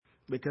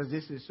because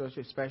this is such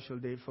a special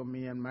day for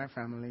me and my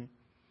family.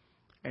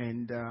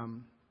 And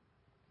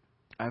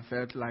I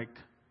felt like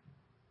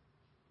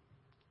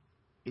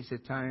it's a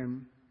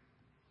time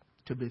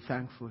to be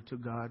thankful to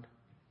God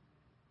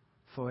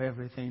for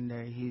everything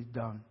that He's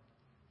done.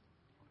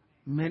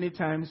 Many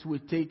times we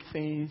take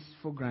things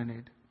for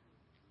granted.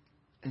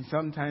 And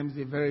sometimes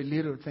the very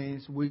little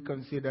things we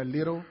consider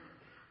little,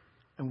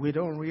 and we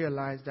don't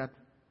realize that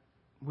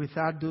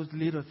without those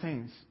little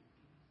things,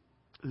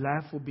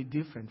 life will be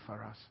different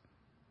for us.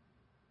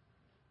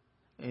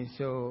 And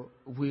so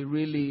we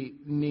really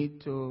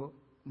need to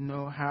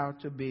know how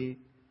to be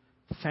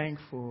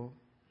thankful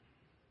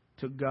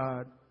to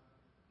God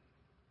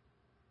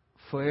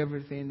for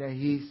everything that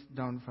He's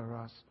done for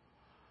us.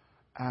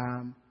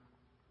 I'm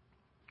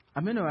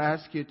going to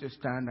ask you to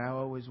stand. I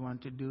always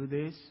want to do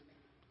this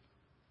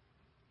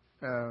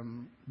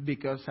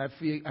because I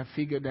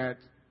figure that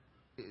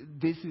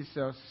this is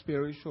a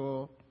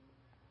spiritual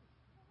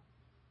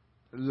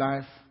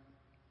life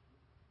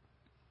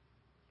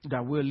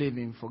that we're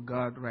living for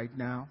God right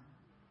now.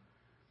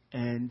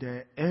 And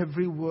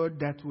every word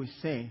that we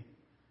say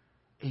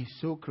is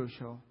so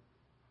crucial.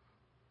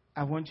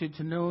 I want you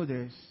to know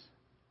this,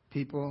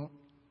 people.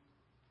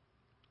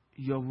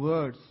 Your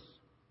words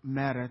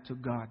matter to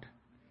God.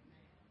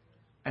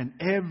 And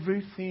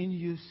everything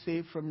you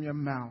say from your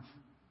mouth,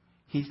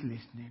 He's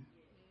listening.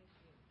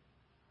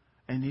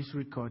 And He's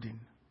recording.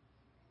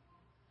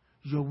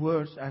 Your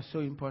words are so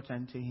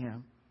important to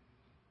Him.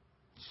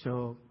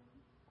 So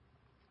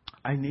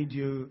I need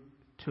you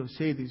to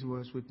say these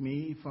words with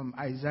me from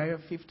Isaiah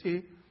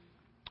 50,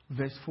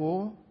 verse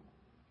 4.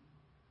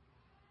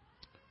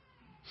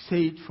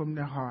 Say it from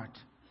the heart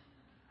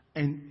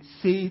and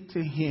say it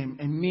to Him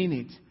and mean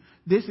it.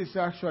 This is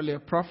actually a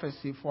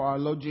prophecy for our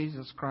Lord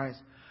Jesus Christ,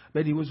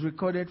 but it was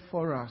recorded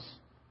for us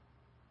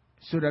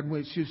so that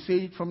when you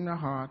say it from the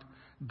heart,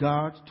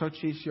 God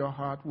touches your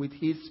heart with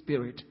His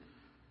Spirit,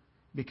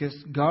 because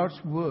God's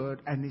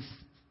word and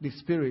the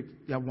Spirit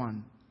are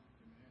one.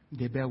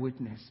 They bear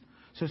witness.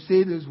 So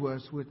say these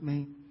words with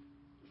me.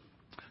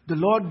 The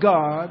Lord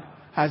God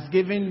has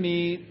given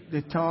me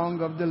the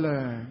tongue of the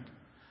learned,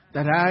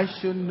 that I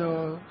should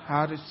know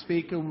how to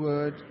speak a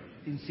word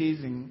in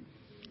season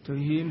to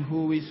him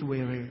who is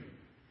weary.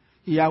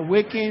 He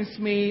awakens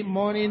me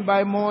morning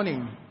by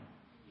morning.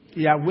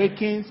 He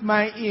awakens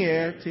my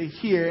ear to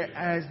hear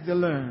as the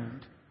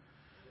learned.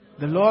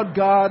 The Lord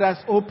God has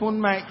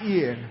opened my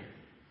ear,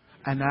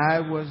 and I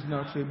was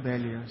not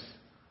rebellious,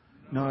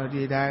 nor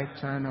did I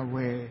turn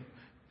away.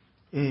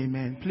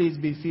 Amen. Please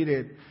be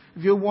seated.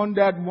 If you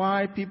wondered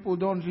why people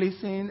don't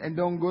listen and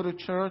don't go to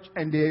church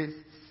and it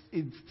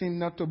seems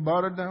not to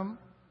bother them,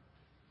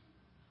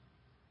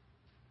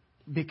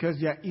 because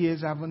their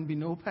ears haven't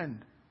been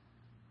opened.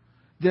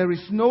 There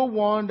is no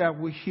one that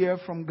will hear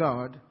from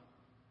God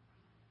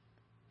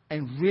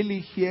and really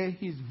hear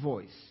His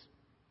voice.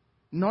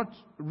 Not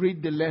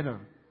read the letter,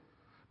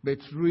 but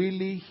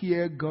really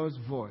hear God's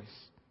voice.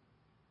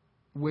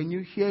 When you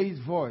hear His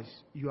voice,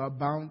 you are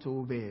bound to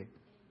obey.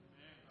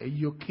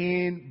 You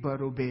can't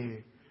but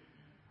obey.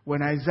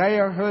 When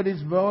Isaiah heard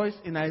His voice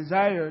in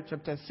Isaiah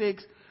chapter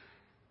 6,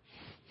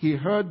 he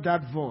heard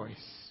that voice.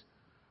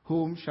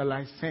 Whom shall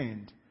I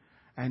send?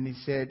 And he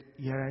said,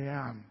 here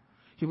I am.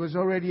 He was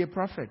already a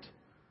prophet.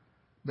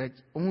 But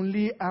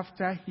only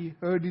after he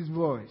heard His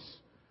voice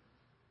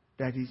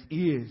that his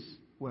ears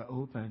were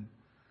open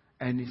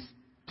and his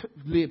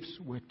lips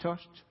were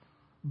touched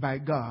by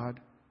God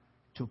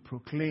to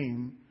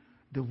proclaim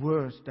the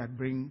words that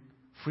bring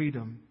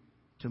freedom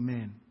to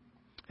men.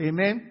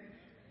 Amen.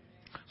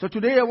 So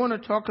today I want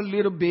to talk a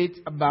little bit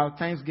about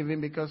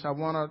Thanksgiving, because I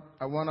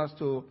want us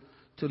to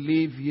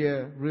leave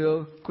here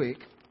real quick.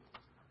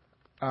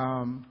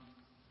 The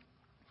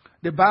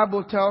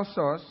Bible tells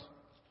us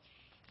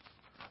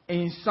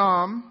in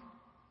Psalm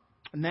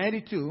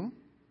 92,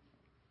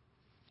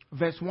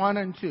 verse 1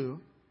 and 2,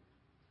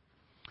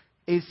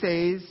 it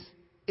says,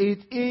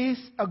 "It is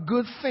a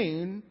good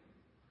thing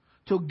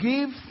to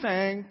give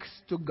thanks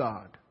to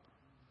God.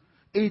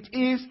 It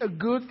is a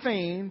good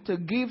thing to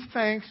give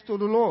thanks to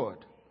the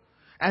Lord,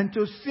 and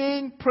to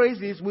sing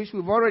praises," which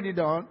we've already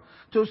done,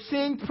 "to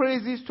sing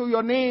praises to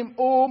your name,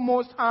 O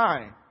Most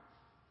High,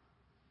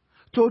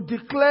 to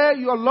declare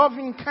your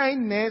loving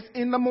kindness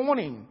in the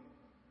morning,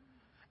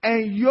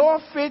 and your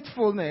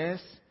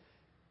faithfulness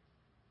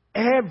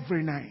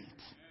every night."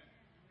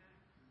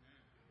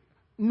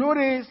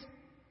 Notice,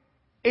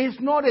 it's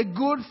not a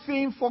good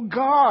thing for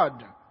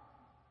God.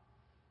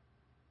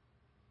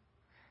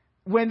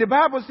 When the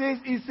Bible says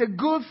it's a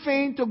good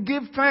thing to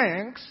give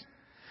thanks,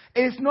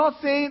 it's not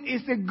saying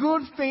it's a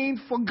good thing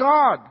for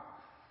God.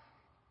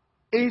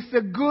 It's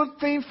a good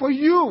thing for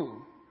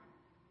you.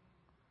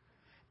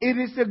 It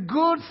is a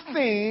good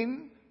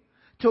thing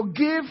to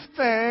give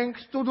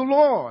thanks to the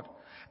Lord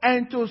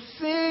and to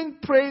sing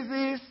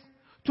praises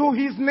to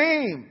His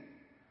name.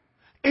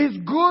 It's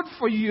good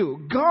for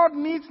you. God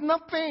needs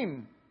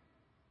nothing.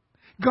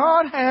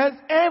 God has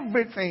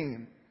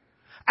everything.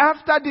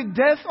 After the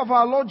death of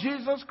our Lord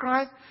Jesus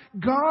Christ,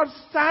 God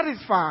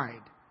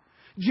satisfied.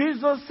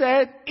 Jesus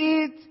said,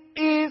 it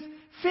is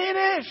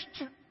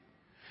finished.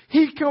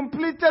 He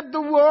completed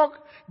the work.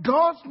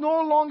 God's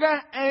no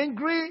longer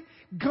angry.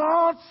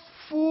 God's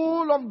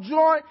full of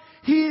joy.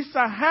 He is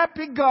a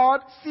happy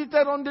God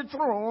seated on the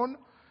throne,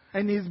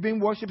 and He's being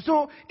worshipped.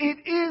 So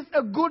it is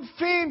a good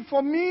thing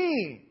for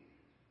me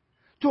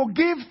to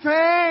give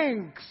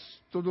thanks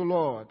to the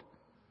Lord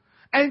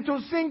and to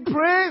sing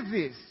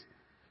praises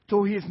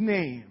to His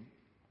name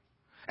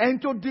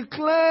and to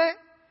declare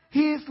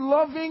His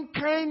loving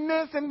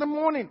kindness in the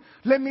morning.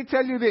 Let me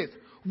tell you this.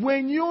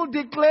 When you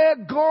declare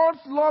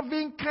God's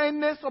loving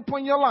kindness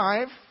upon your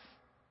life,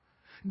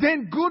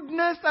 then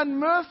goodness and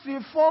mercy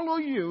follow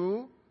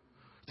you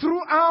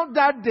throughout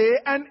that day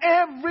and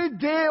every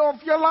day of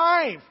your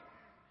life.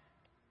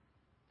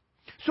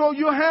 So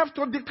you have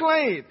to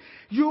declare it.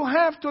 You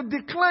have to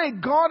declare it.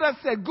 God has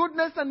said,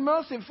 goodness and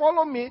mercy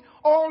follow me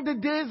all the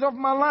days of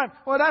my life.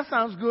 Oh, that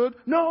sounds good.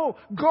 No,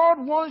 God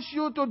wants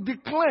you to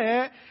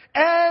declare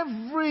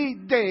every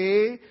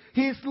day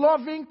His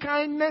loving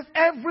kindness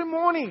every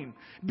morning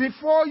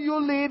before you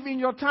leave in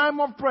your time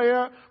of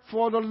prayer.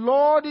 For the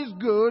Lord is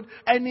good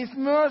and His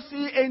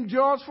mercy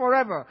endures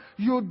forever.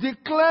 You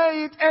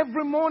declare it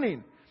every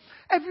morning.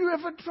 Have you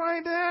ever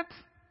tried that?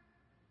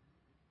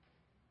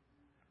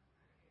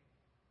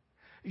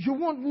 You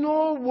won't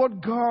know what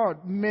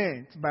God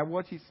meant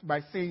by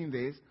saying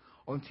this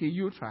until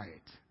you try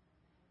it.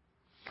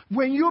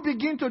 When you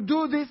begin to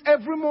do this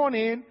every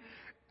morning,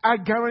 I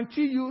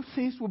guarantee you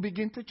things will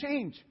begin to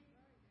change.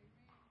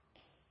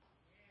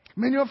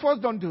 Many of us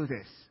don't do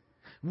this.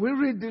 We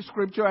read this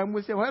scripture and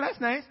we say, well, that's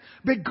nice.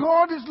 But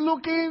God is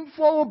looking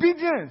for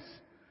obedience.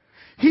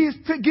 He's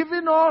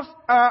giving us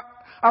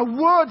a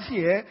word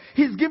here.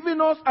 He's giving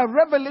us a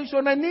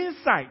revelation, an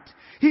insight.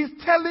 He's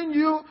telling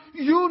you,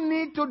 you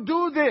need to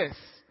do this.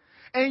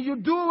 And you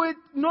do it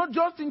not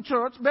just in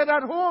church, but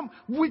at home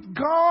with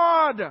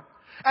God.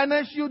 And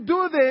as you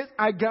do this,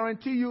 I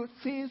guarantee you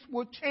things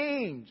will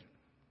change.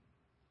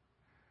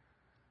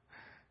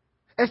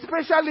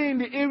 Especially in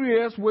the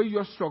areas where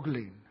you're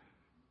struggling.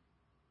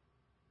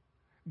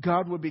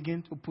 God will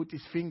begin to put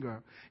His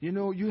finger. You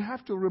know, you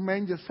have to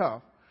remind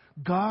yourself,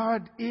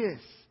 God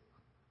is.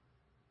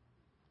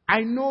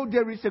 I know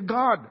there is a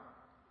God.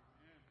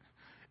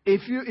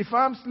 If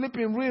I'm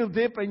sleeping real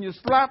deep and you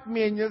slap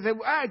me and you say,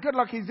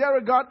 Goodluck, is there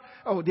a God?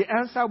 Oh, the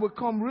answer will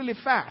come really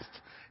fast.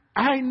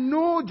 I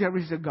know there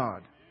is a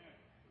God.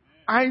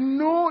 I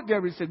know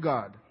there is a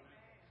God.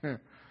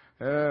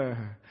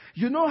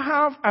 You know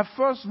how I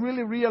first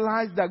really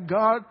realized that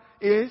God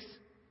is?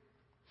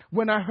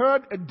 When I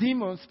heard a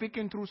demon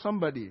speaking through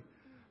somebody.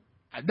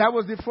 That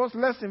was the first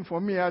lesson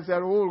for me. I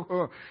said,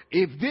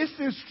 if this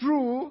is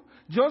true,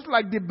 just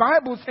like the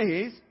Bible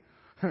says,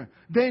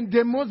 then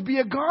there must be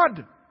a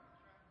God.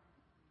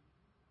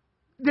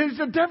 There's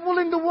a devil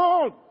in the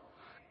world.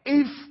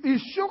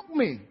 It shook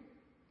me.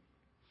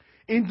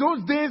 In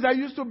those days, I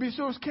used to be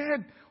so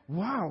scared.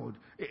 Wow,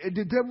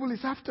 the devil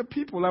is after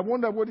people. I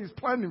wonder what he's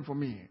planning for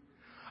me.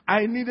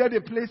 I needed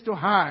a place to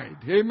hide.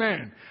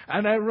 Amen.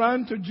 And I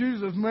ran to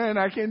Jesus. Man,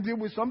 I can deal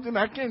with something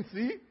I can't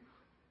see.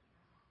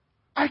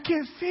 I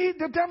can see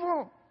the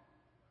devil.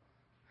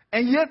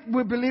 And yet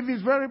we believe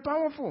he's very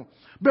powerful.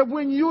 But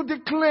when you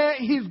declare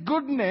His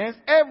goodness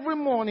every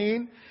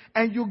morning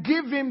and you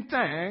give Him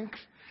thanks,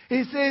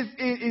 He says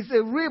it's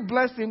a real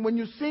blessing when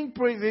you sing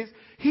praises.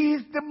 He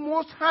is the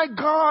Most High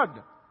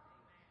God.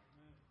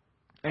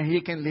 And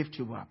He can lift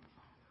you up.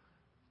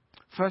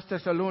 1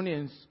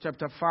 Thessalonians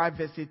chapter 5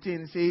 verse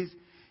 18 says,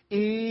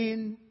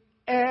 in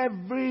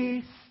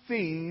everything,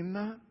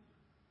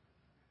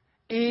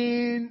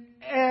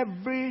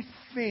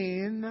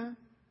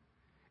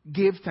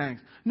 give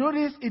thanks.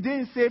 Notice it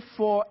didn't say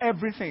for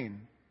everything.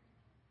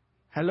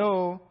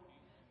 Hello?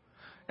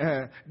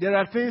 There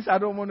are things I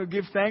don't want to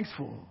give thanks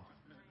for.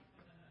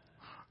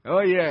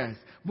 Oh yes.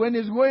 When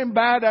it's going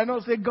bad, I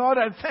don't say, God,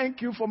 I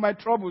thank you for my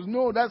troubles.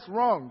 No, that's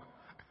wrong.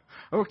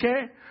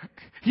 Okay?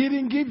 He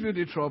didn't give you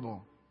the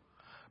trouble.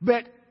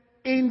 But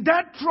in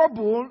that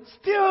trouble,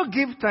 still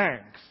give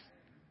thanks.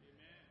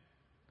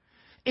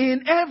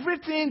 In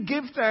everything,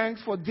 give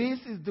thanks, for this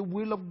is the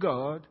will of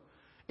God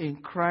in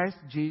Christ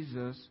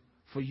Jesus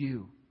for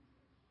you.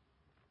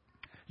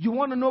 You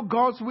want to know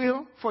God's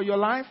will for your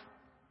life?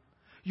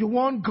 You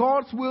want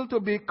God's will to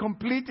be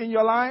complete in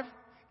your life?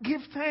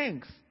 Give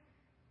thanks.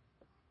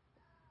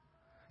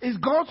 It's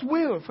God's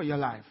will for your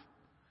life.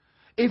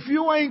 If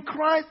you are in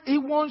Christ, He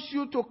wants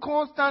you to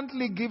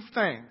constantly give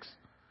thanks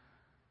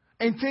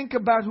and think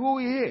about who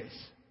He is.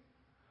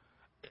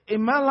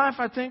 In my life,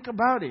 I think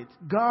about it.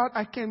 God,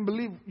 I can't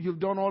believe you've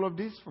done all of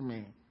this for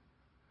me.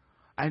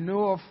 I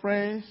know of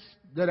friends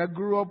that I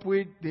grew up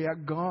with, they are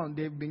gone.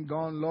 They've been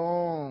gone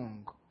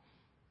long.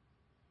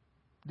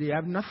 They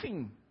have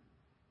nothing.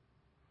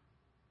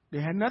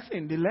 They had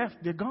nothing. They left.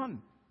 They're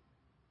gone.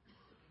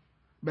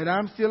 But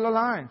I'm still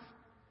alive.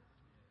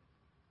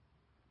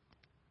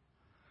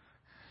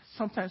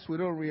 Sometimes we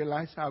don't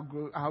realize how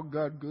good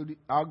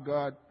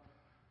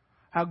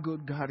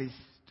God is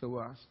to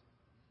us.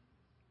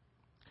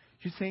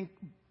 You think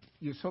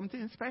you're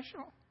something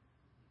special?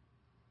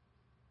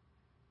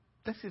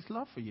 That's His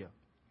love for you.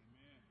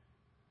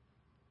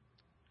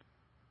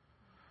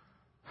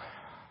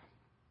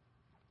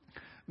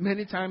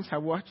 Many times I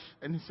watch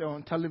and it's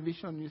on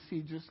television, you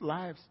see just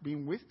lives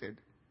being wasted.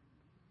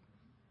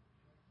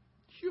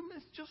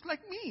 Humans just like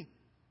me.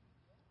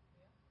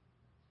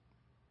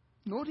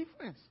 No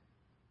difference.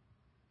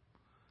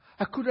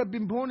 I could have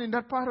been born in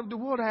that part of the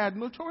world. I had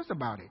no choice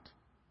about it.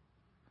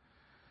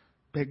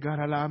 But God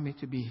allowed me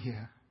to be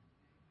here.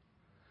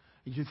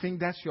 You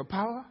think that's your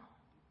power?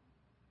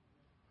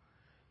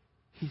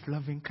 His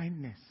loving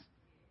kindness.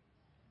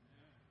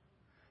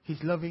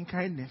 His loving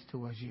kindness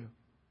towards you.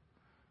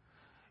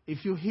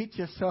 If you hate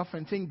yourself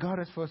and think God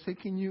has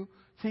forsaken you,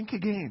 think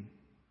again.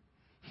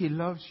 He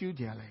loves you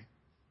dearly.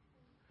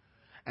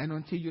 And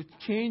until you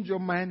change your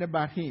mind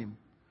about Him,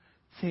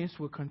 things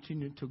will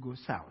continue to go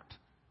south.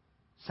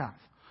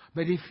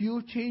 But if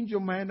you change your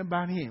mind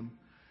about Him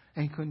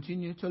and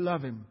continue to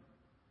love Him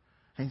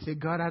and say,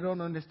 God, I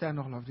don't understand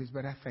all of this,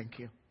 but I thank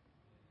you.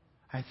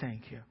 I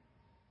thank you.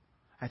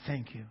 I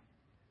thank you.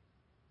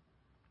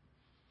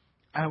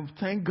 I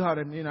thank God.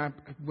 I mean, I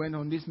went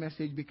on this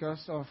message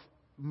because of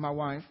my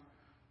wife.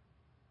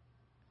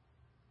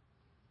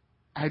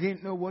 I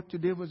didn't know what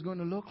today was going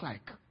to look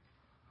like.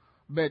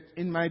 But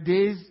in my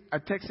days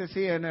at Texas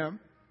A&M,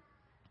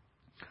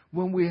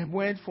 when we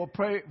went for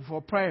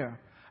prayer,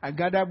 I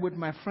gathered with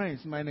my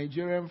friends, my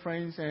Nigerian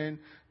friends and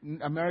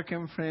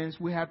American friends.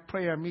 We had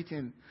prayer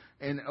meeting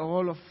and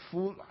all of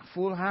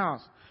full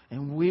house.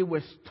 And we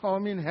were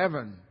storming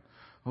heaven.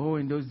 Oh,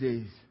 in those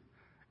days.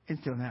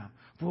 Until now.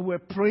 We were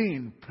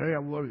praying,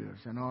 prayer warriors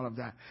and all of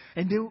that.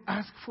 And they would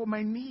ask for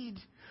my need.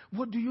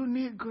 What do you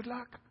need,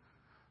 Goodluck?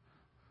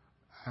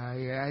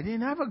 I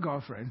didn't have a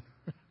girlfriend.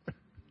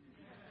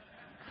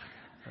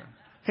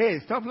 Hey,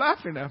 stop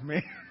laughing at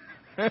me.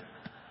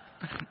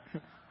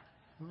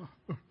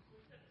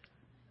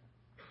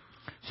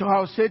 So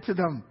I'll say to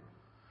them,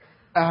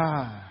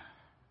 I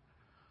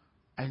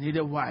need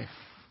a wife.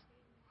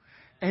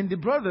 And the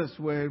brothers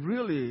were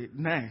really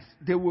nice.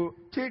 They will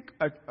take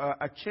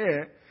a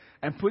chair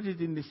and put it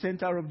in the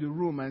center of the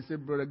room and say,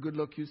 Brother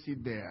Goodluck, you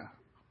sit there.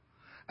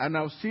 And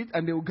I'll sit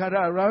and they will gather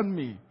around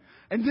me.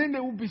 And then they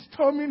will be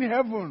storming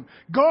heaven.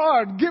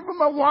 God, give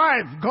him a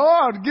wife.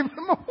 God, give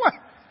him a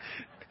wife.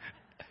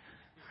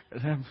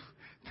 And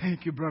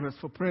thank you, brothers,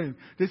 for praying.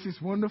 This is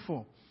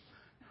wonderful.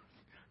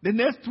 The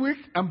next week,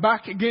 I'm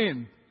back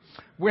again.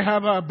 We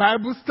have a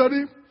Bible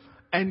study.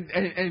 And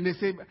they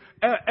say,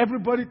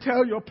 everybody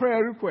tell your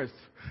prayer requests.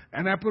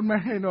 And I put my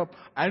hand up.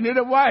 I need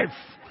a wife.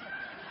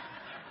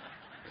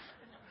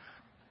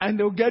 And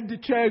they'll get the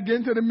chair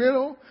again to the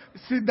middle.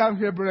 Sit down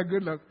here, Brother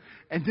Goodluck.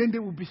 And then they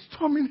will be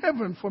storming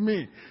heaven for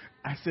me.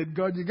 I said,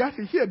 God, you got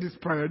to hear this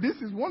prayer. This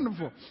is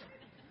wonderful.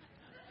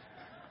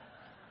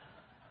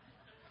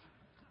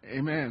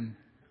 Amen.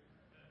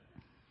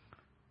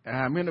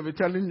 I'm going to be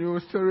telling you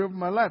a story of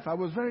my life. I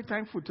was very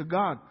thankful to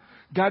God.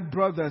 God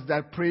brothers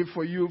that pray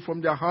for you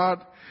from their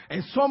heart.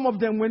 And some of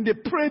them, when they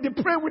pray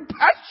with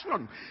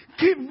passion.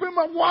 Give me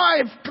my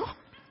wife. God.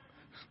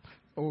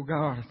 Oh,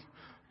 God.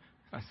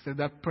 I said,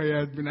 that prayer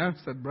has been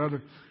answered,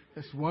 brother.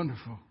 It's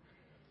wonderful.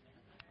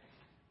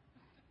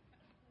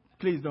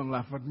 Please don't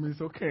laugh at me. It's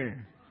okay.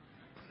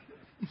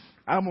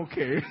 I'm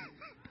okay.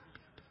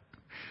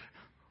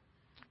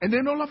 And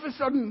then all of a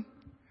sudden,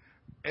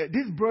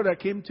 this brother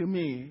came to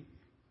me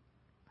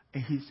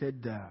and he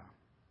said,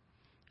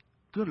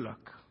 Goodluck.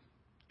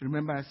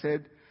 Remember I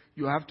said,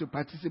 you have to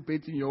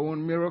participate in your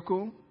own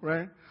miracle,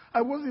 right?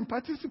 I wasn't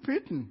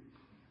participating.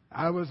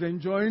 I was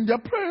enjoying the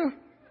prayer.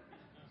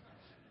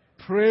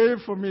 Pray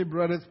for me,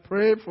 brothers.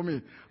 Pray for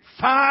me.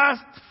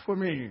 Fast for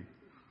me.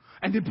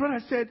 And the brother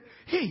said,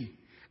 hey,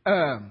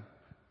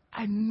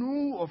 I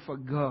know of a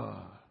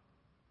girl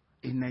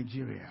in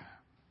Nigeria.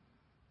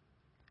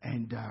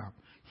 And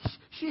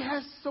she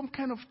has some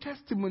kind of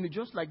testimony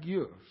just like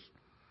yours.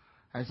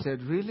 I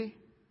said, really?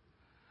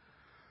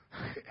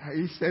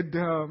 He said,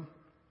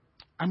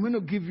 I'm going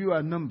to give you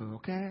a number,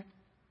 okay?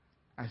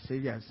 I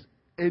said, yes.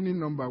 Any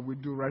number we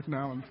do right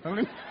now, I'm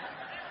telling you.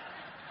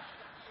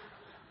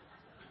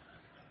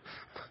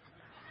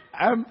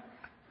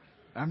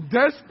 I'm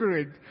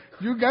desperate.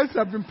 You guys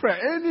have been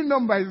praying. Any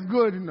number is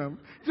good enough.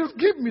 Just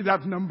give me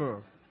that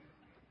number.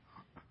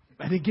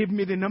 And he gave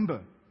me the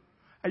number.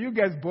 Are you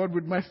guys bored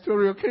with my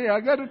story? Okay,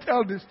 I got to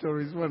tell this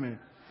story. It's funny.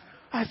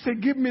 I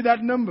said, give me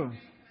that number.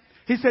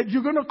 He said,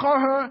 you're going to call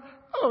her?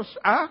 Oh,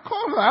 I'll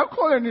call her. I'll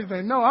call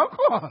anything. No, I'll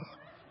call her.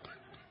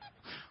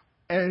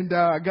 And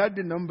I got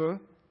the number.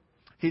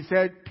 He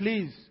said,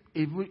 please,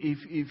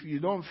 if you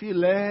don't feel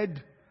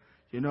led,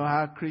 you know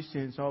how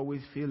Christians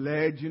always feel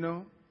led, you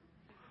know.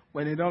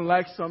 When they don't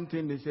like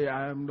something, they say,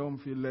 I don't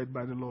feel led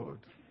by the Lord.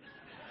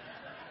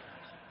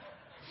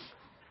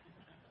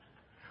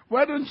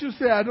 Why don't you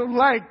say, I don't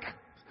like?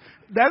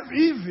 That's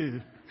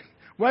easy.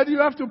 Why do you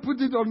have to put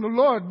it on the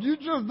Lord? You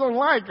just don't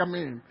like,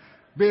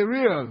 be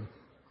real.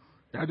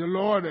 That the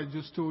Lord has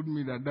just told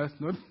me that's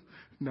not.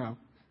 No.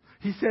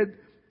 He said,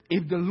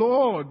 if the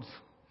Lord,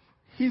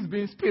 he's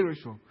being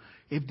spiritual.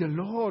 If the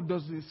Lord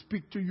doesn't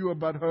speak to you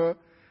about her,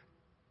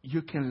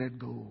 you can let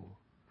go.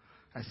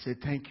 I said,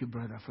 thank you,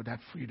 brother, for that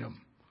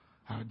freedom.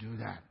 I'll do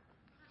that.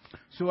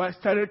 So I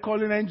started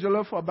calling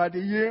Angela for about a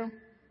year.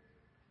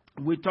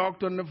 We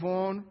talked on the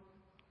phone.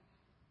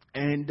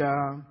 And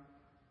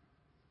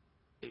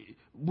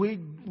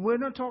we're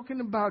not talking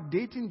about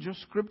dating,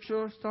 just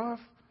scripture stuff.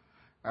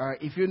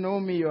 If you know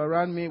me, you're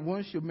around me,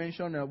 once you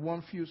mention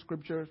one few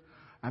scriptures,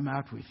 I'm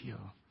out with you.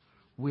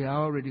 We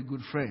are already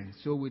good friends.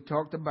 So we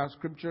talked about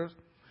scriptures.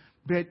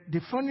 But the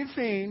funny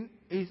thing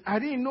is, I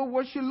didn't know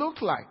what she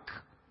looked like.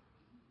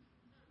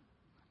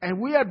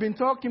 And we had been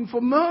talking for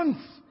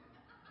months.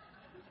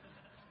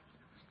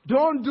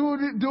 Don't do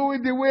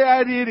it the way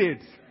I did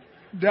it.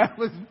 That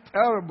was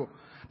terrible.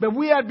 But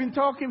we had been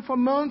talking for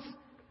months.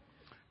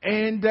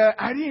 And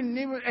I didn't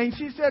even, and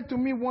she said to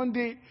me one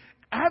day,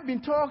 I've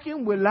been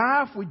talking, we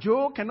laugh, we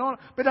joke and all,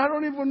 but I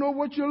don't even know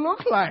what you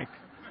look like.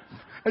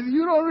 I said,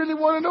 you don't really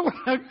want to know what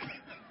I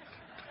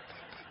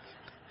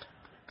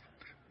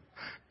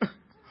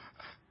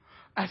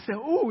I said,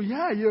 oh,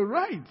 yeah, you're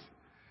right.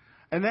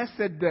 And I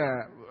said,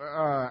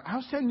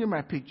 I'll send you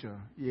my picture.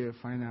 Yeah,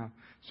 fine out.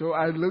 So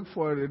I looked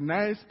for a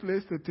nice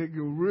place to take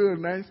a real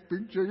nice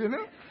picture, you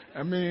know.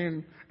 I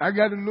mean, I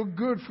got to look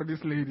good for this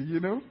lady, you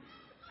know.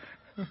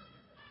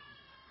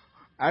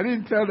 I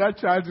didn't tell that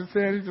child to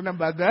say anything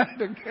about that.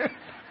 Okay.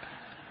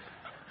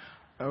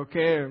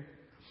 Okay.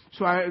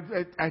 So I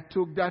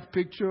took that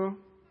picture,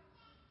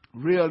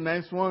 real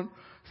nice one,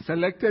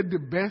 selected the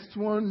best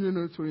one, you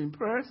know, to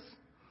impress,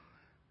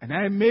 and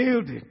I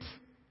mailed it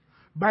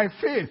by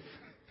faith.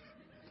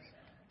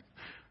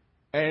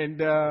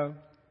 And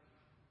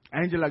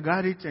Angela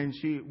got it, and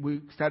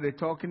we started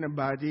talking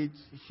about it.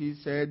 She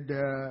said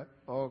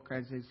all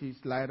kinds of, she's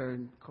lighter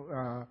in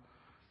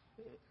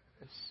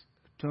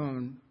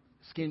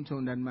skin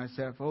tone than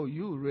myself. Oh,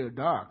 you real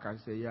dark. I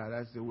said, yeah,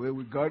 that's the way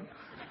we got.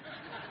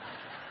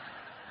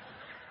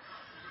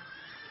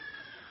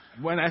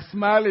 When I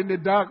smile in the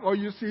dark, all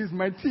you see is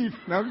my teeth.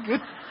 Okay.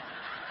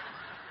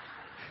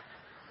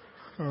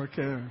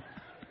 Okay.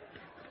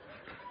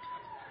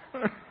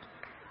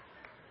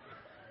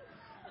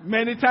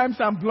 Many times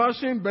I'm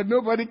blushing, but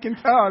nobody can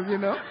tell, you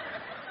know.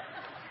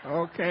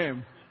 Okay.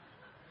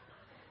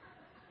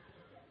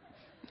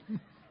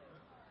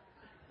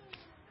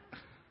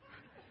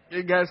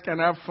 You guys can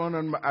have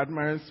fun at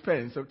my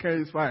expense, okay?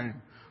 It's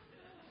fine.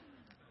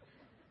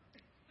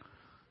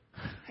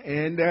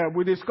 And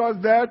we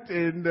discussed that,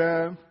 and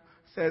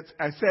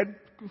I said,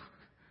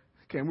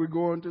 can we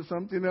go on to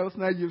something else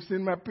now? You've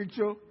seen my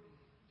picture.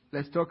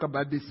 Let's talk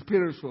about the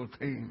spiritual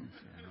things.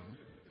 You know?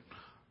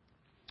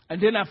 And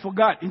then I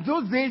forgot. In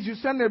those days, you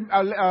send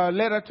a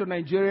letter to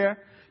Nigeria,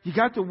 you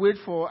got to wait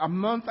for a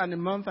month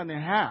and a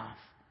half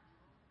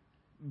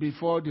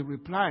before the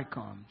reply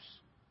comes.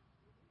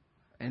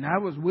 And I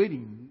was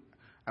waiting.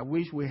 I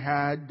wish we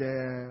had,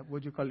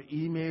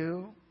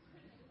 email.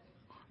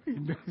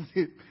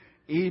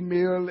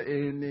 Email,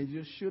 and they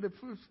just shoot a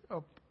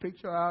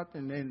picture out,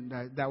 and then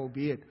that will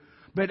be it.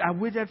 But I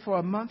waited for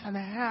a month and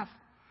a half.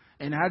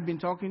 And I had been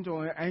talking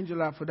to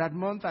Angela for that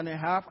month and a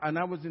half, and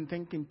I wasn't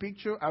thinking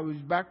picture. I was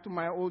back to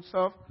my old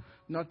self,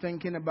 not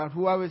thinking about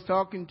who I was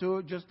talking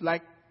to, just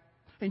like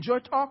enjoy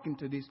talking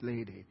to this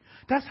lady.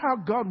 That's how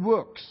God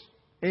works.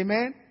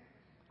 Amen?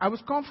 I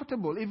was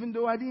comfortable, even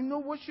though I didn't know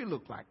what she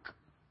looked like.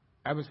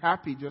 I was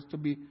happy just to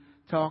be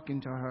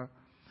talking to her.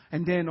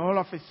 And then all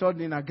of a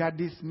sudden, I got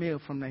this mail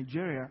from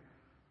Nigeria,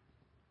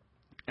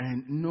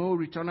 and no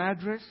return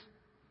address.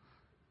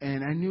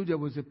 And I knew there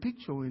was a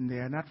picture in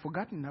there, and I'd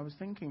forgotten. I was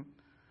thinking,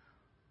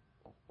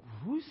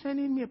 who's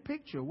sending me a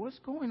picture? What's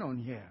going on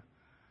here?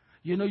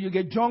 You know, you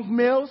get junk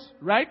mails,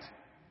 right?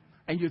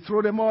 And you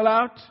throw them all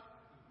out.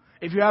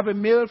 If you have a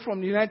mail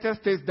from the United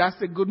States, that's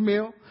a good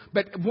mail.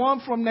 But one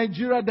from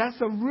Nigeria,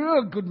 that's a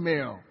real good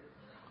mail.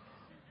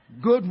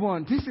 Good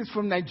one. This is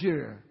from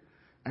Nigeria.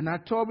 And I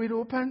tore it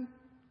open,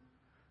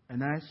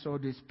 and I saw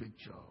this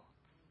picture.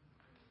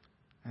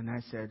 And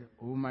I said,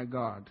 oh my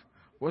God,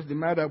 what's the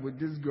matter with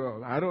this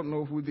girl? I don't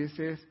know who this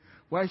is.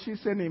 Why is she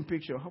sending a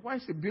picture? Why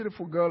is a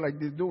beautiful girl like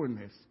this doing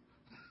this?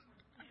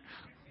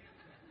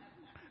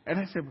 And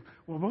I said,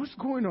 well, what's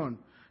going on?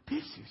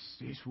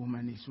 This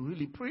woman is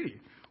really pretty.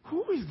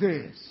 Who is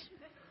this?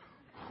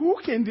 Who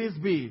can this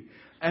be?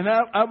 And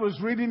I was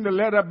reading the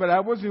letter, but I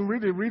wasn't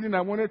really reading.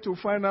 I wanted to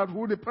find out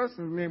who the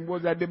person's name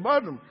was at the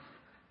bottom.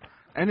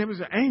 And it was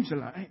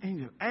Angela.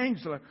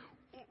 Angela.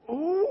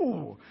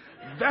 Oh,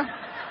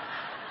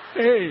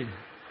 hey,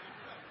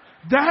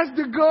 that's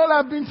the girl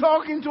I've been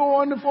talking to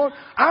on the phone.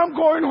 I'm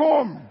going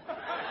home.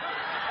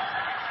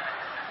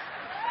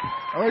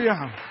 Oh,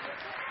 yeah.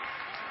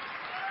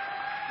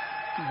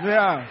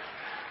 Yeah.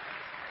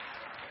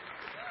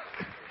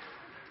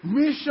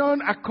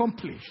 Mission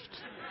accomplished.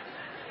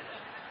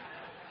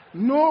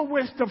 No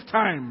waste of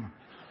time.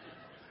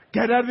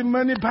 Get out the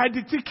money, buy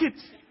the ticket.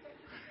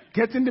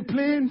 Get in the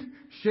plane,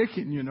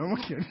 shaking, you know.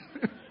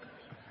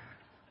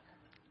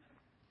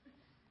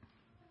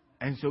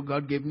 And so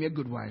God gave me a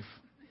good wife.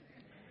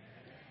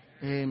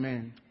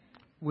 Amen.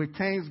 With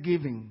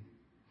thanksgiving.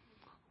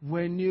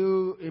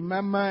 In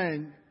my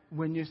mind,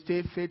 when you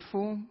stay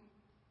faithful,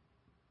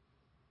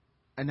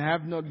 and I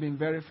have not been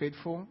very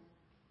faithful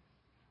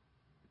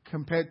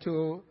compared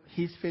to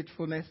His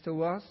faithfulness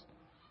to us,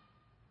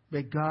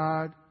 but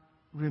God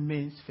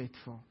remains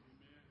faithful.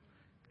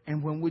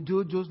 And when we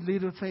do those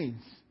little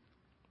things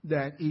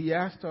that He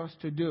asked us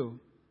to do,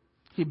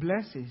 He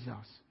blesses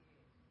us.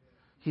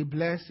 He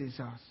blesses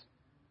us.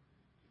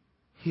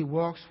 He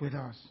walks with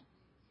us.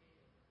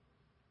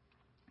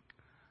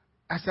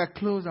 As I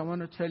close, I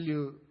want to tell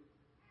you,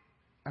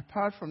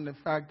 apart from the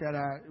fact that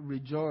I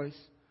rejoice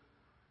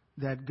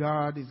that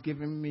God is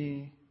giving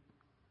me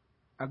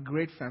a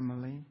great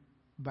family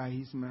by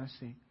His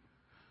mercy,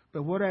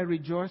 but what I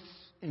rejoice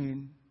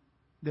in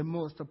the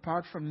most,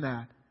 apart from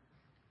that,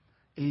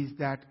 is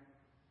that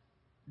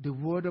the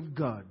Word of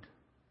God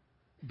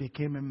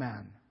became a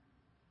man.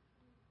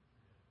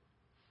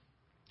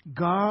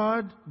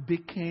 God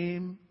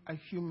became a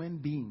human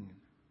being.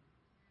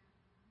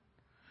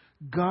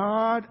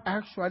 God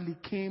actually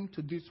came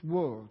to this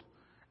world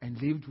and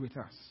lived with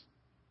us.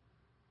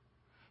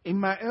 In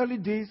my early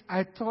days,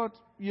 I thought,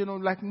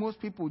 like most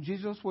people,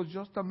 Jesus was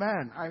just a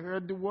man. I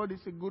heard the word is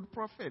a good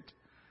prophet.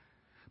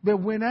 But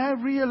when I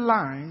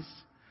realized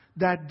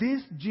that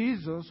this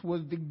Jesus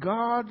was the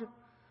God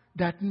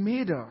that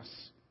made us,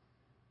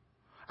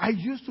 I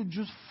used to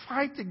just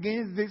fight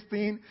against this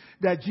thing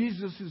that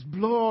Jesus'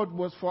 blood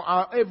was for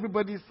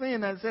everybody's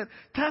sin. I said,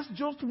 that's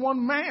just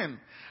one man.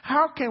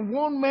 How can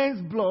one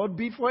man's blood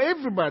be for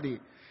everybody?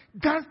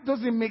 That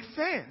doesn't make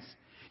sense.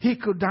 He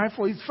could die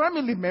for his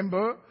family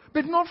member,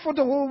 but not for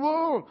the whole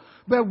world.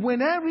 But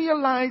when I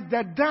realized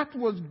that that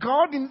was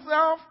God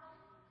Himself,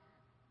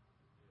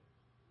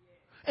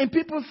 and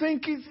people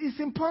think it's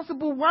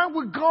impossible, why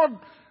would God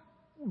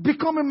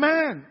become a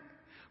man?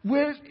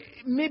 Where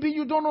maybe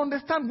you don't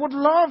understand what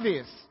love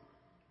is.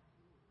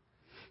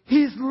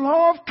 His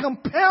love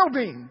compelled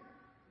Him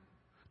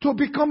to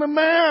become a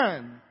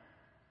man.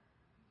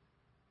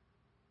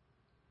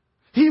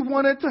 He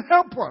wanted to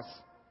help us.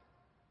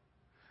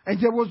 And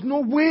there was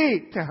no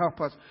way to help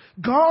us.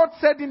 God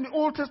said in the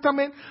Old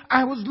Testament,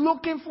 I was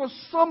looking for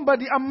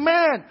somebody, a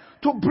man,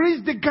 to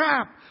bridge the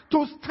gap,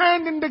 to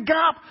stand in the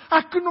gap.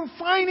 I couldn't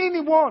find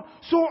anyone.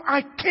 So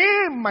I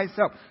came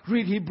myself.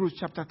 Read Hebrews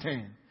chapter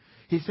 10.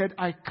 He said,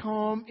 I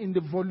come in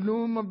the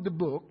volume of the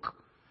book.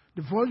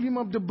 The volume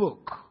of the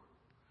book.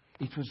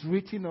 It was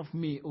written of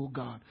me, O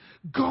God.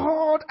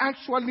 God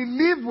actually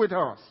lived with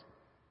us.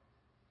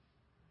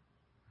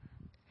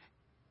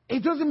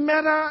 It doesn't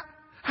matter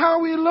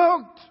how He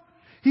looked.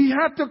 He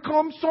had to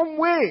come some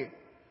way.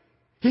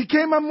 He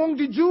came among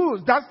the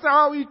Jews. That's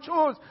how He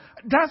chose.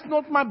 That's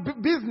not my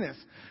business.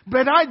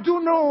 But I do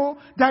know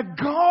that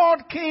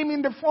God came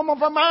in the form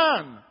of a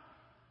man.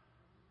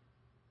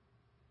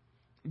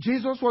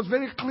 Jesus was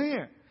very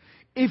clear.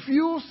 If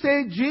you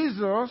say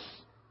Jesus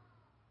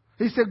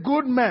is a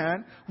good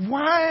man,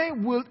 why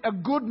will a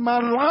good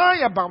man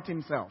lie about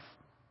himself?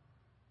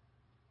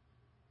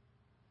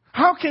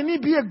 How can he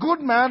be a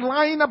good man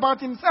lying about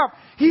himself?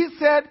 He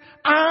said,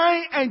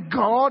 I and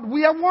God,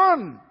 we are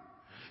one.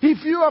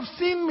 If you have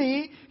seen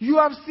me, you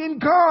have seen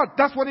God.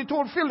 That's what He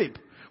told Philip.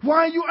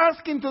 Why are you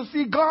asking to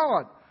see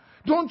God?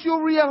 Don't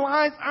you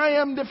realize I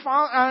am in the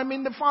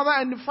Father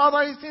and the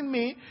Father is in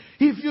me?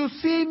 If you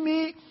see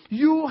me,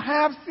 you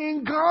have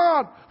seen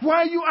God. Why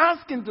are you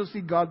asking to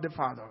see God the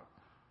Father?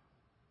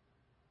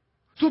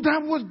 So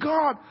that was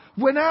God.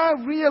 When I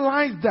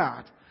realized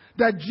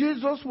that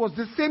Jesus was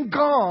the same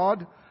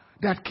God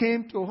that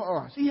came to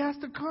us, He has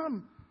to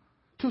come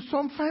to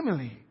some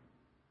family.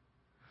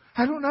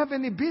 I don't have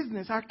any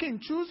business. I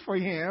can't choose for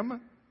Him.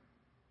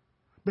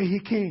 But He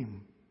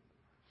came.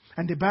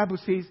 And the Bible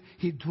says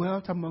He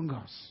dwelt among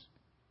us.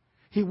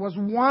 He was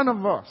one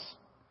of us.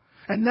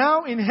 And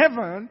now in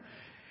heaven,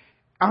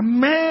 a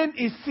man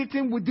is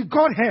sitting with the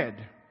Godhead.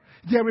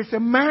 There is a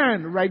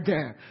man right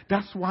there.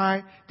 That's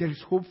why there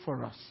is hope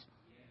for us.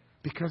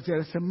 Because there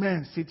is a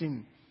man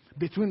sitting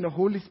between the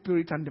Holy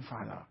Spirit and the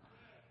Father.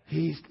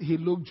 He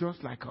looked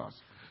just like us.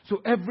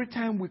 So every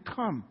time we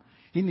come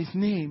in His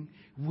name,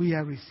 we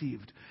are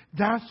received.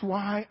 That's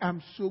why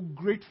I'm so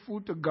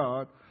grateful to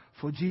God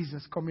for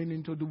Jesus coming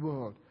into the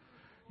world.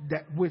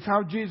 That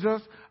without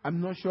Jesus,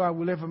 I'm not sure I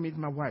will ever meet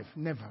my wife.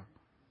 Never.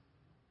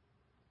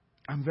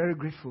 I'm very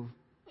grateful.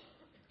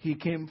 He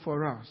came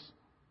for us.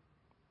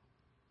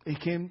 He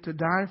came to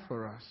die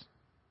for us.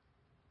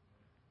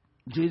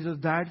 Jesus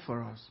died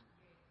for us.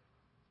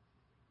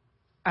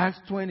 Acts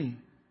 20,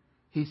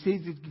 He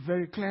says it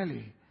very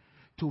clearly.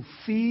 To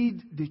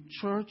feed the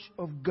church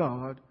of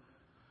God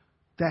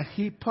that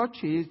He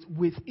purchased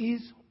with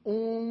His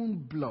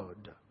own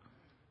blood.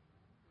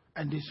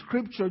 And the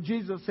scripture,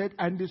 Jesus said,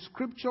 and the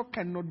scripture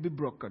cannot be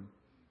broken.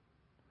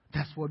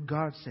 That's what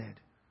God said.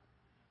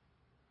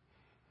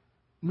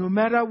 No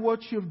matter what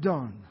you've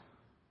done,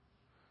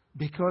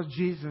 because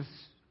Jesus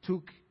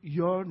took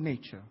your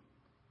nature,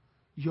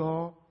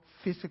 your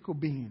physical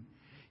being,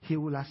 He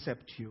will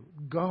accept you.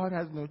 God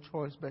has no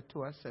choice but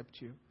to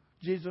accept you.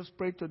 Jesus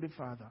prayed to the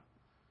Father.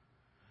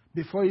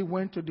 Before He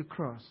went to the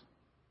cross,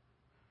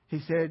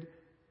 He said,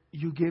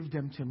 you gave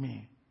them to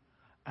me.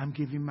 I'm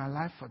giving my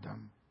life for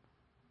them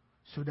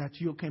so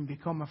that you can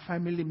become a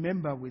family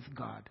member with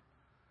God.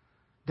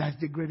 That's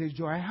the greatest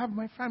joy. I have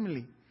my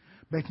family.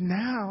 But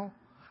now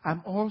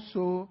I'm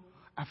also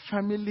a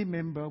family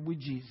member with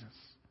Jesus.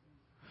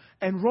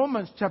 And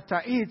Romans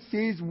chapter 8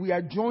 says we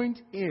are joint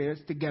heirs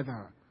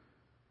together.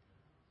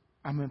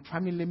 I'm a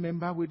family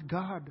member with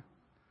God.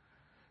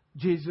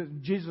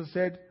 Jesus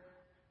said,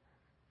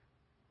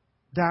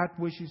 that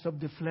which is of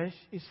the flesh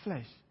is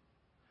flesh.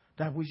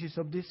 That which is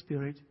of the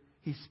Spirit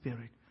is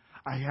spirit.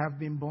 I have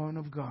been born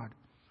of God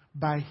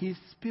by His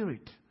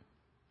Spirit.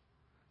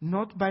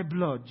 Not by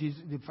blood.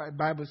 The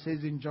Bible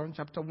says in John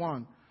chapter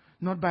 1,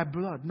 not by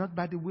blood, not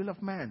by the will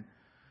of man,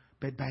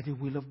 but by the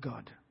will of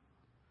God.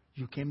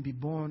 You can be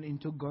born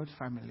into God's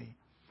family.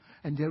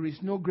 And there is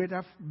no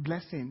greater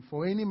blessing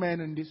for any man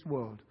in this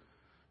world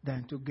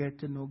than to get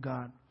to know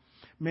God.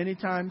 Many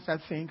times I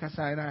think as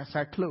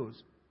I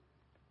close,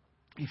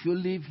 if you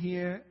live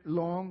here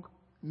long,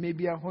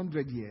 maybe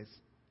 100 years,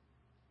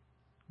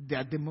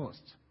 at the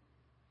most.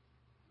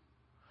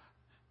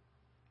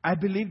 I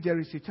believe there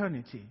is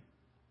eternity.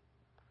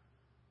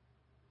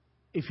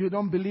 If you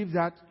don't believe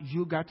that,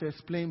 you got to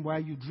explain why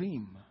you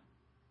dream.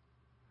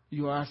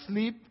 You are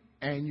asleep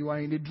and you are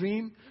in a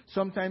dream.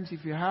 Sometimes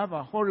if you have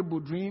a horrible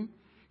dream,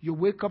 you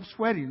wake up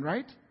sweating,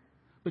 right?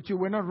 But you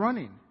were not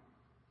running.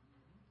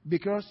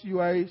 Because you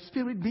are a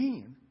spirit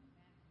being.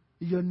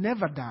 You'll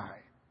never die.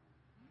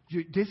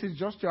 This is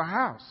just your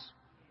house.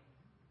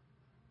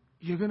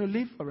 You're going to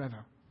live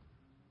forever.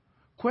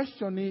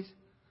 Question is,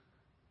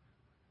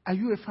 are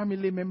you a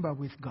family member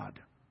with God?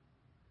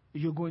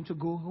 You're going to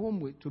go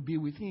home to be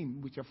with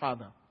Him, with your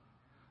Father,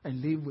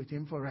 and live with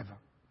Him forever.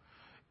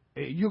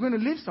 You're going to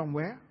live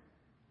somewhere.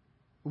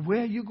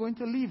 Where are you going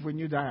to live when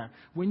you die?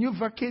 When you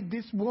vacate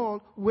this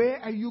world, where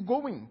are you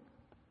going?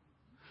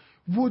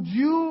 Would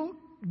you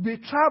be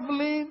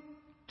traveling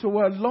to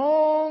a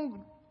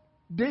long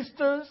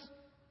distance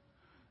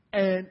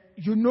and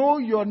you know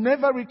you're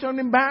never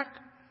returning back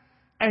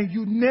and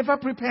you never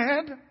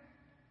prepared?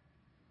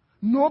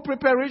 No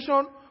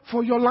preparation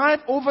for your life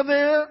over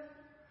there?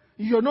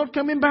 You're not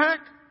coming back?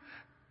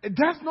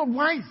 That's not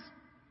wise.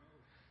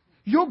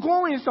 You're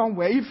going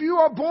somewhere. If you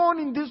are born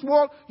in this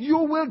world, you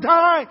will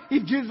die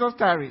if Jesus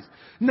tarries.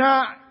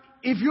 Now,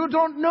 if you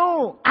don't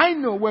know, I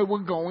know where we're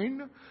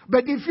going.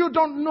 But if you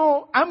don't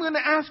know, I'm going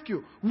to ask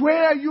you,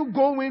 where are you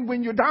going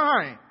when you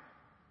die?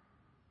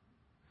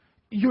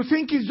 You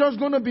think it's just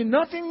going to be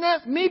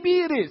nothingness? Maybe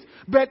it is.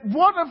 But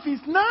what if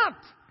it's not?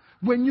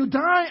 When you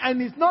die and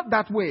it's not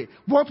that way,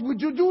 what would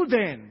you do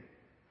then?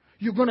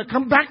 You're going to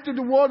come back to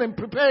the world and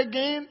prepare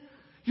again?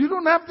 You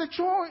don't have the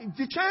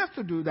chance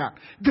to do that.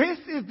 This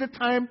is the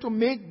time to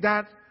make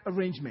that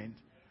arrangement,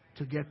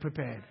 to get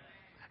prepared.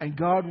 And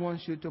God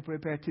wants you to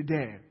prepare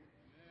today.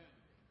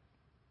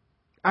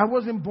 I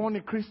wasn't born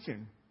a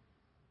Christian.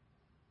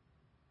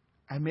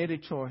 I made a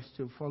choice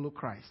to follow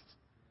Christ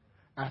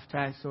after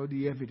I saw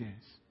the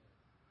evidence.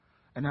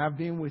 And I've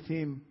been with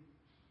Him,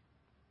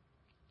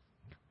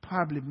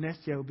 probably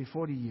next year will be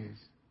 40 years.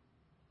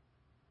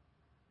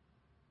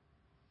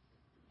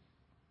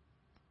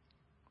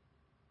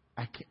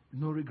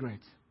 No regret.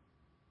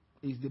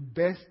 It's the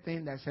best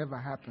thing that's ever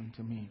happened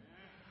to me.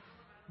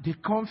 The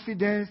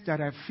confidence that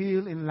I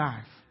feel in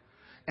life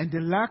and the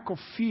lack of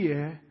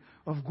fear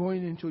of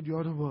going into the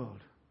other world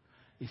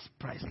is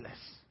priceless.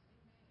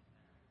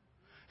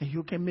 And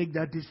you can make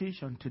that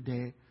decision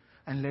today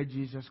and let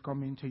Jesus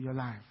come into your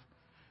life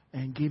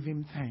and give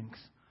Him thanks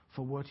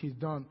for what He's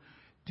done.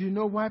 Do you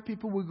know why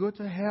people will go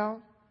to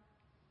hell?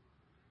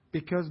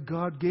 Because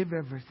God gave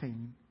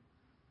everything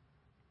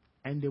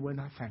and they were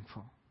not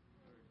thankful.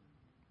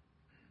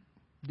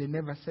 They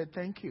never said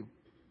thank you.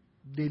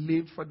 They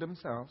lived for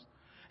themselves.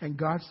 And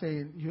God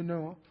saying, you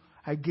know,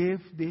 I gave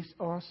this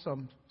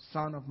awesome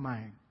son of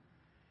mine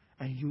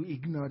and you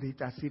ignored it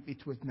as if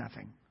it was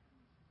nothing.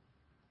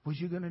 What are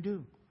you going to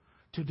do?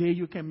 Today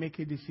you can make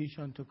a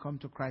decision to come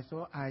to Christ.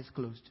 All eyes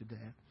closed today.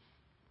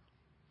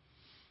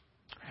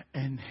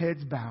 And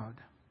heads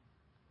bowed.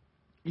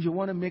 You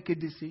want to make a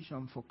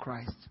decision for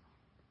Christ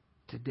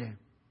today.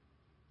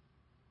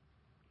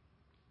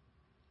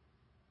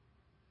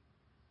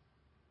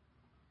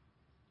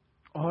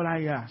 All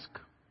I ask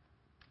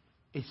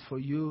is for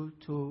you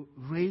to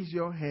raise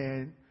your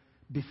hand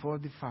before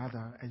the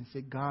Father and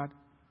say, God,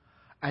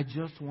 I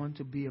just want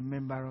to be a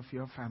member of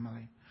your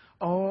family.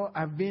 Or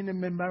I've been a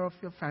member of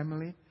your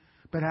family,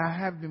 but I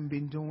haven't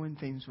been doing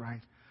things right.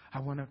 I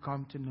want to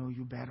come to know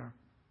you better.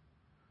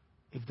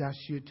 If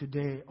that's you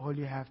today, all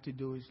you have to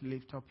do is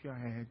lift up your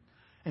head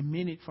and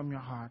mean it from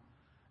your heart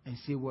and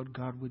see what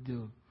God will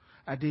do.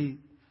 At the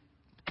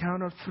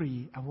count of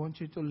 3, I want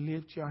you to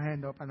lift your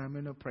hand up and I'm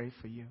going to pray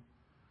for you.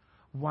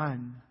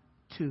 1,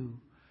 2,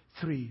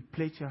 3.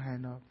 Place your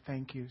hand up.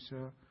 Thank you,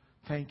 sir.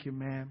 Thank you,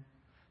 ma'am.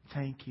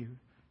 Thank you.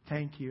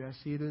 Thank you. I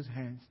see those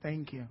hands.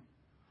 Thank you.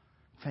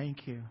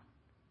 Thank you.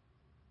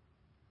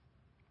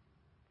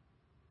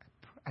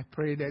 I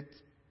pray that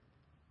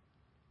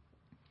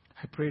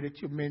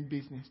you mean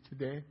business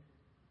today,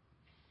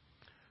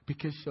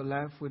 because your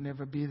life will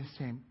never be the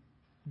same.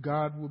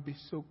 God will be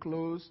so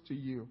close to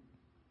you.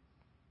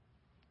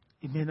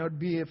 It may not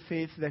be a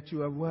faith that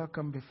you have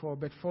welcomed before,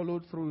 but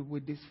follow through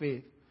with this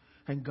faith,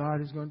 and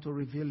God is going to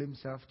reveal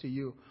Himself to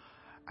you.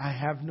 I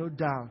have no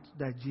doubt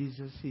that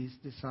Jesus is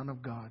the Son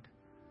of God,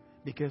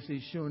 because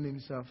He's shown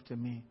Himself to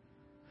me.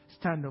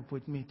 Stand up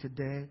with me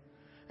today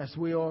as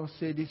we all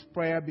say this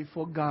prayer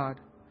before God.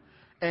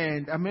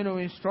 And I'm going to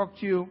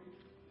instruct you.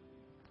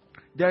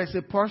 There is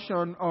a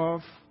portion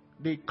of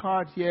the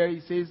card here.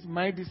 It says,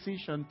 my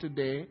decision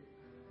today.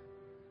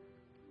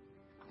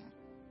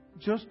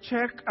 Just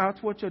check out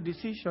what your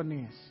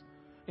decision is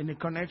in the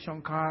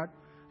connection card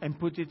and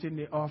put it in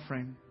the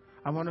offering.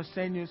 I want to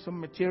send you some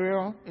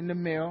material in the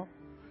mail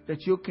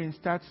that you can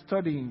start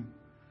studying.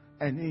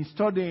 And in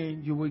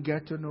studying, you will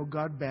get to know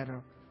God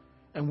better.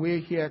 And we're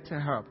here to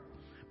help.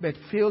 But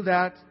fill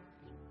that,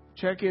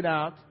 check it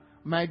out,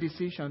 my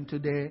decision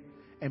today,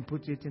 and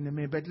put it in the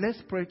mail. But let's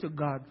pray to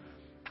God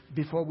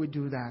before we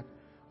do that.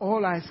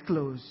 All eyes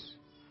closed.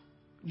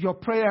 Your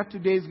prayer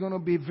today is going to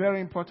be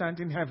very important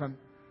in heaven.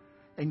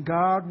 And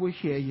God will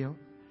hear you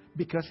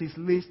because He's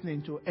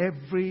listening to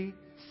every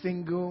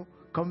single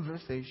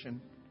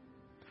conversation.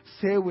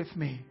 Say with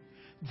me,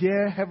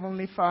 dear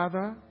Heavenly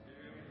Father,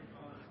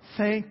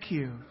 thank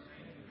you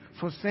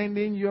for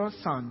sending your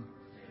Son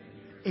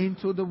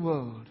into the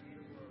world.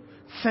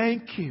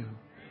 Thank you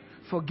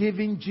for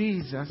giving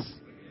Jesus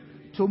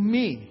to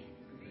me.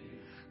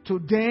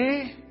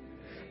 Today,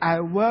 I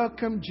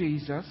welcome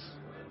Jesus,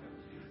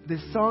 the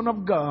Son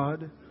of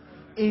God,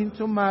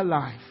 into my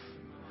life.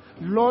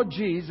 Lord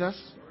Jesus,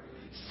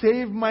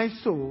 save my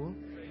soul.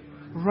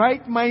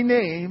 Write my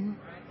name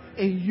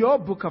in your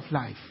book of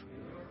life.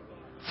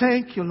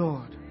 Thank you,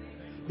 Lord,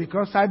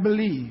 because I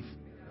believe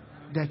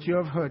that you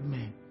have heard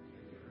me.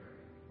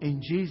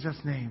 In Jesus'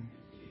 name,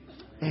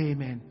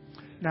 amen.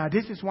 Now,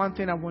 this is one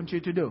thing I want you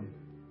to do.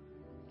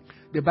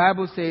 The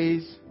Bible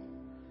says,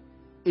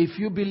 if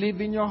you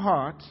believe in your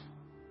heart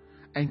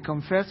and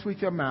confess with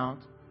your mouth,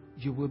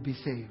 you will be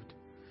saved.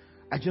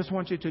 I just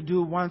want you to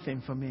do one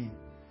thing for me.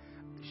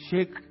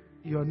 Shake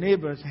your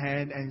neighbor's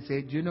hand and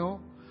say, you know,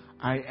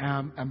 I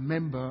am a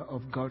member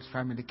of God's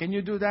family. Can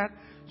you do that?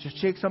 Just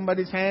shake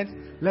somebody's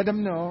hand, let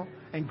them know,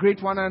 and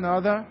greet one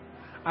another.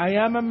 I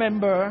am a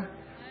member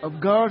of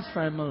God's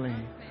family.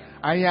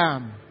 I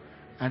am.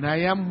 And I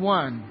am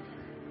one.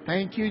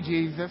 Thank you,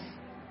 Jesus.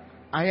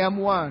 I am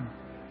one.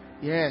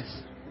 Yes.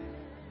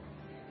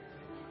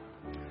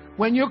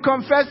 When you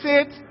confess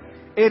it,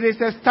 it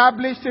is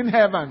established in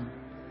heaven.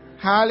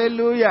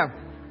 Hallelujah.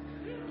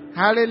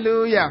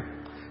 Hallelujah.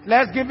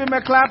 Let's give Him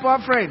a clap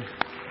offering.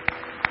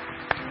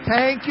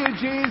 Thank you,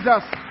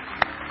 Jesus,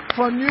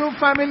 for new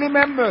family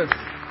members.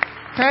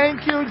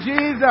 Thank you,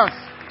 Jesus,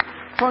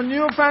 for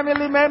new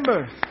family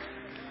members.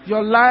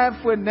 Your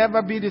life will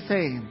never be the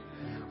same.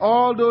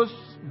 All those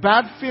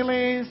bad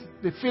feelings,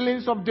 the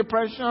feelings of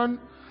depression,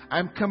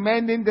 I'm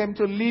commanding them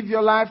to leave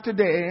your life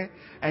today,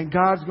 and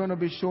God's going to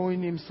be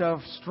showing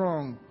Himself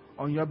strong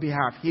on your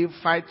behalf. He'll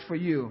fight for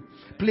you.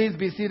 Please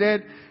be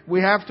seated.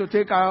 We have to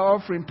take our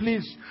offering.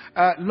 Please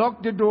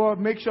lock the door.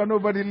 Make sure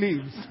nobody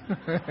leaves.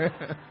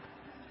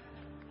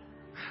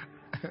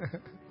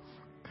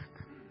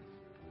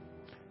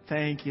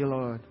 Thank you,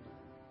 Lord.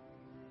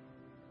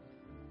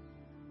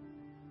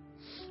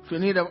 If you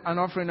need an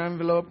offering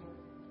envelope,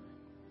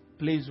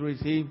 please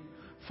receive.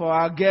 For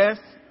our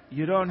guests,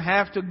 you don't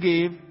have to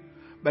give,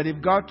 but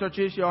if God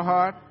touches your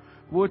heart,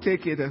 we'll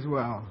take it as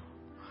well.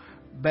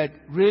 But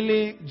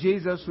really,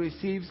 Jesus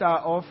receives our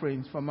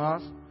offerings from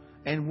us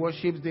and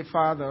worships the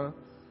Father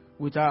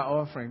with our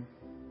offering.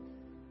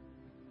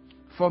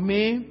 For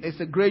me, it's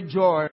a great joy